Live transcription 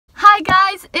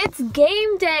it's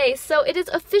game day. So it is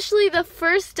officially the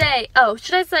first day. Oh,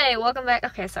 should I say welcome back?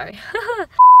 Okay, sorry.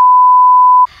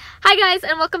 Hi guys,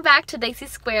 and welcome back to Dicey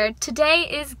Squared. Today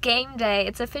is game day.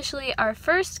 It's officially our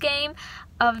first game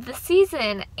of the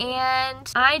season,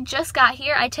 and I just got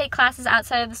here. I take classes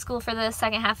outside of the school for the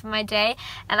second half of my day,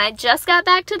 and I just got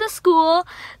back to the school.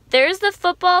 There's the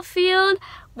football field.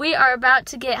 We are about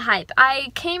to get hype.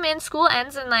 I came in, school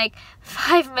ends in like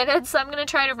 5 minutes, so I'm gonna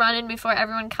try to run in before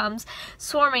everyone comes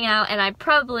swarming out, and I'd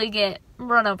probably get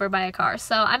run over by a car.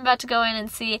 So I'm about to go in and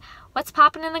see what's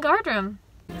popping in the guard room.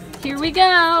 Here we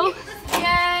go. Yay,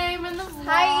 I'm in the vlog.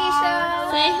 Hi,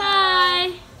 Isha. Say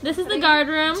hi. This is the guard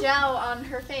room. Gel on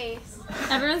her face.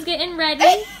 Everyone's getting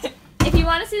ready. If you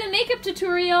want to see the makeup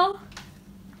tutorial,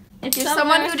 it's You're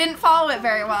someone who didn't follow it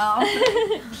very well.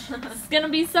 It's gonna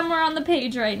be somewhere on the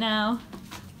page right now.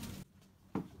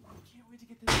 Can't wait to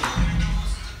get this.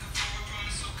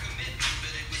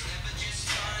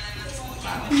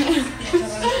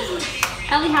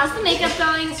 Ellie, how's the makeup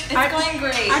going? It's going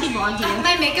great. I already vlogged you.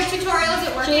 My makeup tutorial, is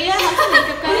it working? Jada, how's the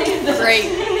makeup going? Great.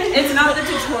 It's not the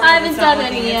tutorial. I haven't done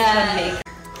any yet.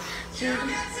 Give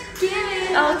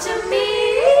it all to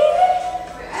me.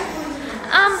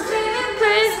 I'm living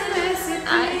prisoners in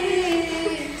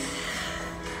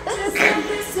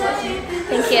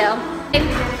Thank you.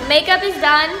 Makeup is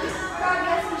done.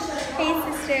 Hey,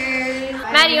 sisters.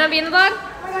 Maddie, you want to be in the vlog? Oh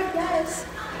my god, yes.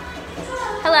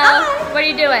 Hello. Hi. What are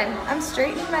you doing? I'm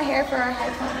straightening my hair for our high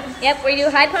pony. Yep, we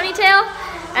do high ponytail.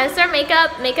 And it's our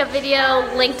makeup video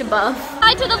linked above.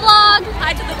 Hi to the vlog.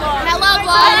 Hi to the vlog. Hello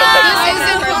vlog.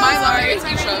 It's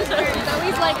Isha.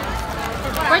 Zoe's like,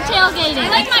 we're tailgating. I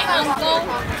like my uncle.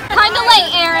 Kinda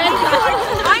late, Aaron.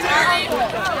 I'm right.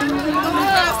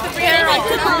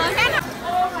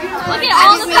 Look at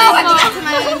all the photos.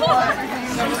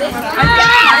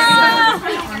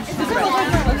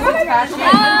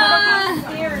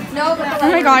 Oh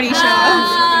my god, Isha.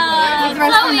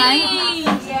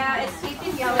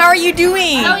 How are you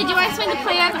doing? Zoe, do you want to explain the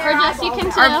plan, or just you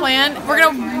can too? Our plan, we're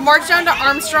gonna march down to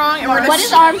Armstrong and we're gonna... What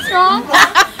is Armstrong?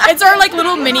 It's our like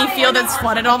little mini field that's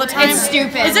flooded all the time. It's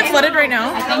stupid. Is it flooded right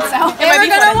now? I think so. It might be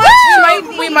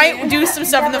flooded. We might do some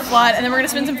stuff in the flood, and then we're gonna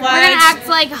spin some flags. We're gonna act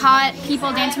like hot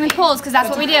people dancing with poles, because that's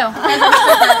what we do.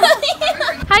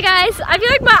 Hi guys, I feel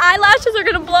like my eyelashes are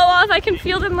gonna blow off. I can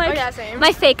feel them like same.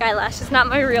 my fake eyelashes, not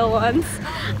my real ones.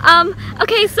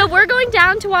 Okay, so we're going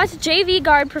down to watch JV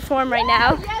Guard perform right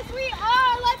now. Yes, we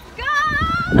are. Let's go.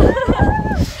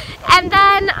 And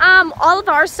then all of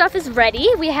our stuff is ready.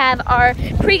 We have our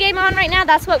pregame on right now.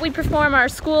 That's what we perform our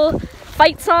school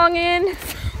fight song in.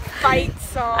 Fight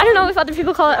song. I don't know if other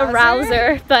people call it a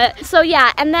rouser, but so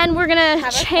yeah. And then we're gonna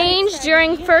change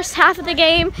during first half of the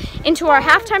game into our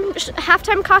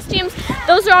halftime costumes.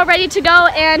 Those are all ready to go,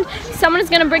 and someone is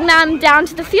gonna bring them down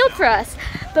to the field for us.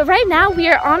 But right now we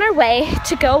are on our way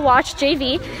to go watch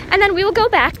JV, and then we will go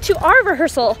back to our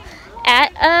rehearsal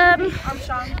at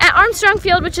Armstrong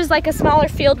Field, which is like a smaller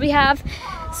field we have.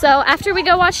 So after we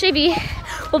go watch JV,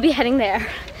 we'll be heading there.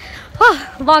 Oh,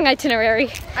 long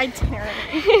itinerary.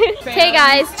 Okay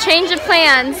guys, change of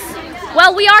plans.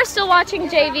 Well, we are still watching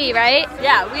JV, right?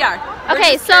 Yeah, we are.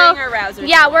 Okay, so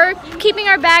yeah, we're keeping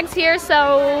our bags here,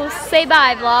 so say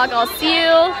bye vlog. I'll see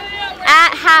you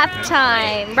at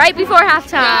halftime, right before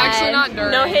halftime. Actually not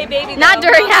during. No hey baby. Not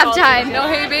during halftime. No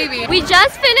hey baby. We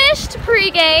just finished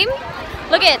pregame.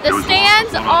 Look at the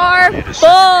stands are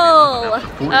full.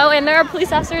 Oh, and there are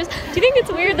police officers. Do you think it's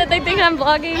weird that they think I'm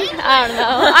vlogging? I don't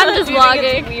know. I'm just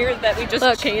vlogging. It's weird that we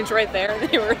just changed right there.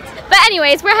 But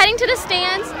anyways, we're heading to the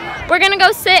stands. We're gonna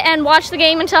go sit and watch the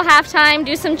game until halftime,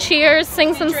 do some cheers,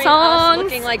 sing some songs.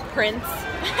 Looking like Prince.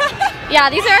 Yeah,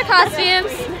 these are our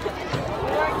costumes.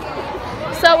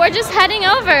 So we're just heading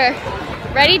over,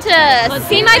 ready to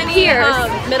see my peers.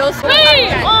 Middle school. Hey,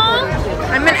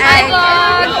 I'm an hi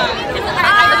vlog.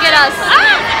 Look at us.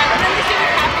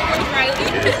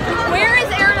 Where is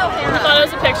Aaron O'Hara? I thought it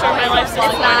was a picture of my lifestyle.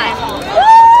 It's not.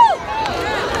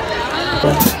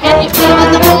 Can you feel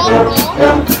the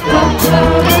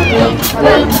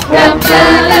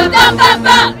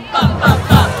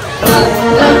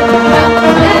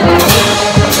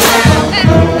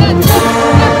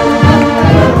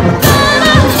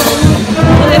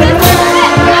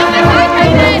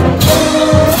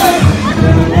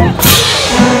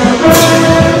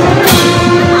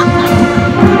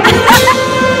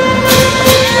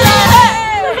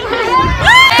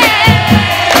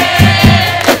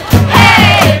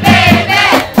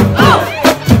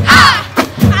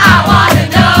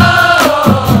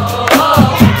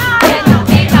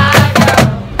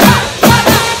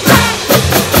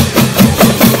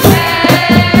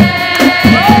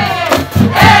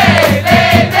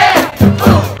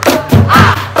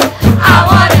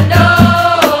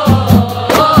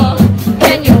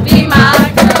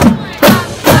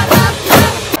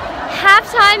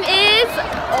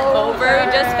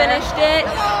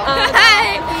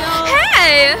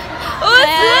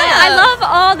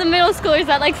all the middle schoolers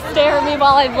that like stare at me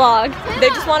while I vlog. They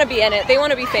just want to be in it. They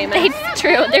want to be famous. It's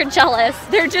true. They're jealous.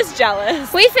 They're just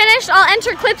jealous. We finished. I'll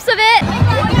enter clips of it.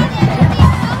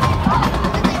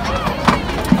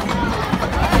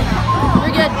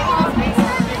 We're good.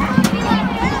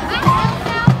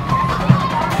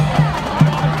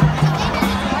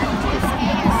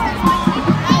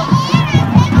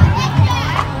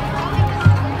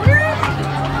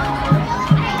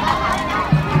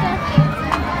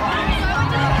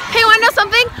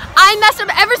 I messed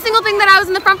up every single thing that I was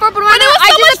in the front for, but when I did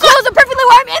the close it perfectly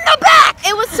while I'm in the back.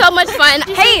 It was so much fun.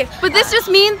 Hey, but this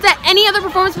just means that any other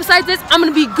performance besides this, I'm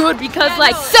gonna be good because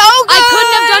like So good. I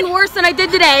couldn't have done worse than I did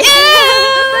today.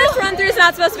 The first run through is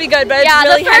not supposed to be good, but it's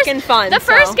really heckin' fun. The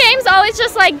first game's always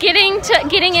just like getting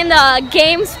in the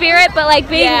game spirit, but like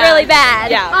being really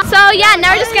bad. Yeah. So yeah,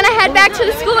 now we're just gonna head back to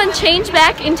the school and change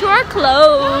back into our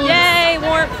clothes. Yay,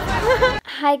 warmth.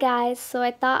 Hi guys, so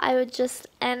I thought I would just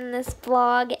end this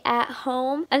vlog at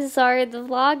home. I'm sorry, the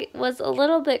vlog was a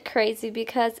little bit crazy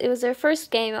because it was our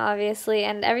first game obviously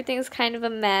and everything's kind of a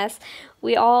mess.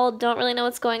 We all don't really know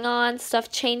what's going on,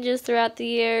 stuff changes throughout the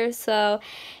year, so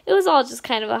it was all just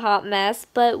kind of a hot mess,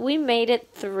 but we made it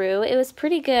through. It was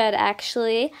pretty good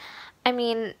actually. I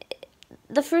mean,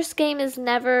 the first game is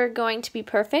never going to be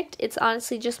perfect. It's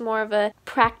honestly just more of a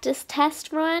practice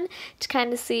test run to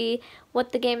kind of see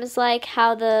what the game is like,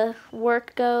 how the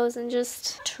work goes, and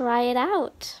just try it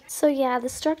out. So yeah, the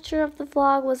structure of the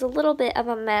vlog was a little bit of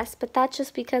a mess, but that's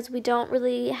just because we don't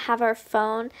really have our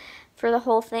phone for the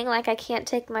whole thing. Like, I can't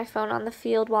take my phone on the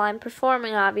field while I'm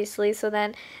performing, obviously, so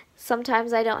then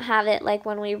sometimes I don't have it. Like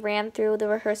when we ran through the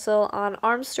rehearsal on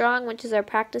Armstrong, which is our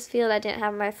practice field, I didn't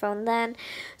have my phone then,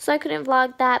 so I couldn't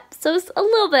vlog that. So it's a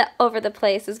little bit over the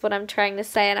place is what I'm trying to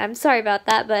say, and I'm sorry about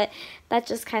that, but that's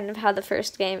just kind of how the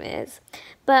first game is.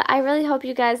 But I really hope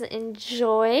you guys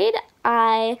enjoyed.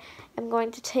 I am going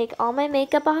to take all my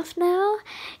makeup off now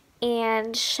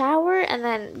and shower and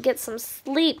then get some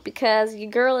sleep because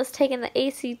your girl is taking the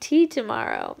ACT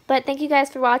tomorrow. But thank you guys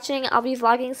for watching. I'll be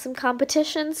vlogging some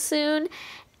competitions soon,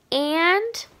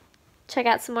 and check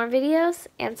out some more videos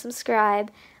and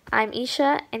subscribe. I'm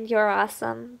Isha and you're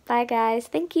awesome. Bye guys.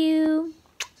 Thank you.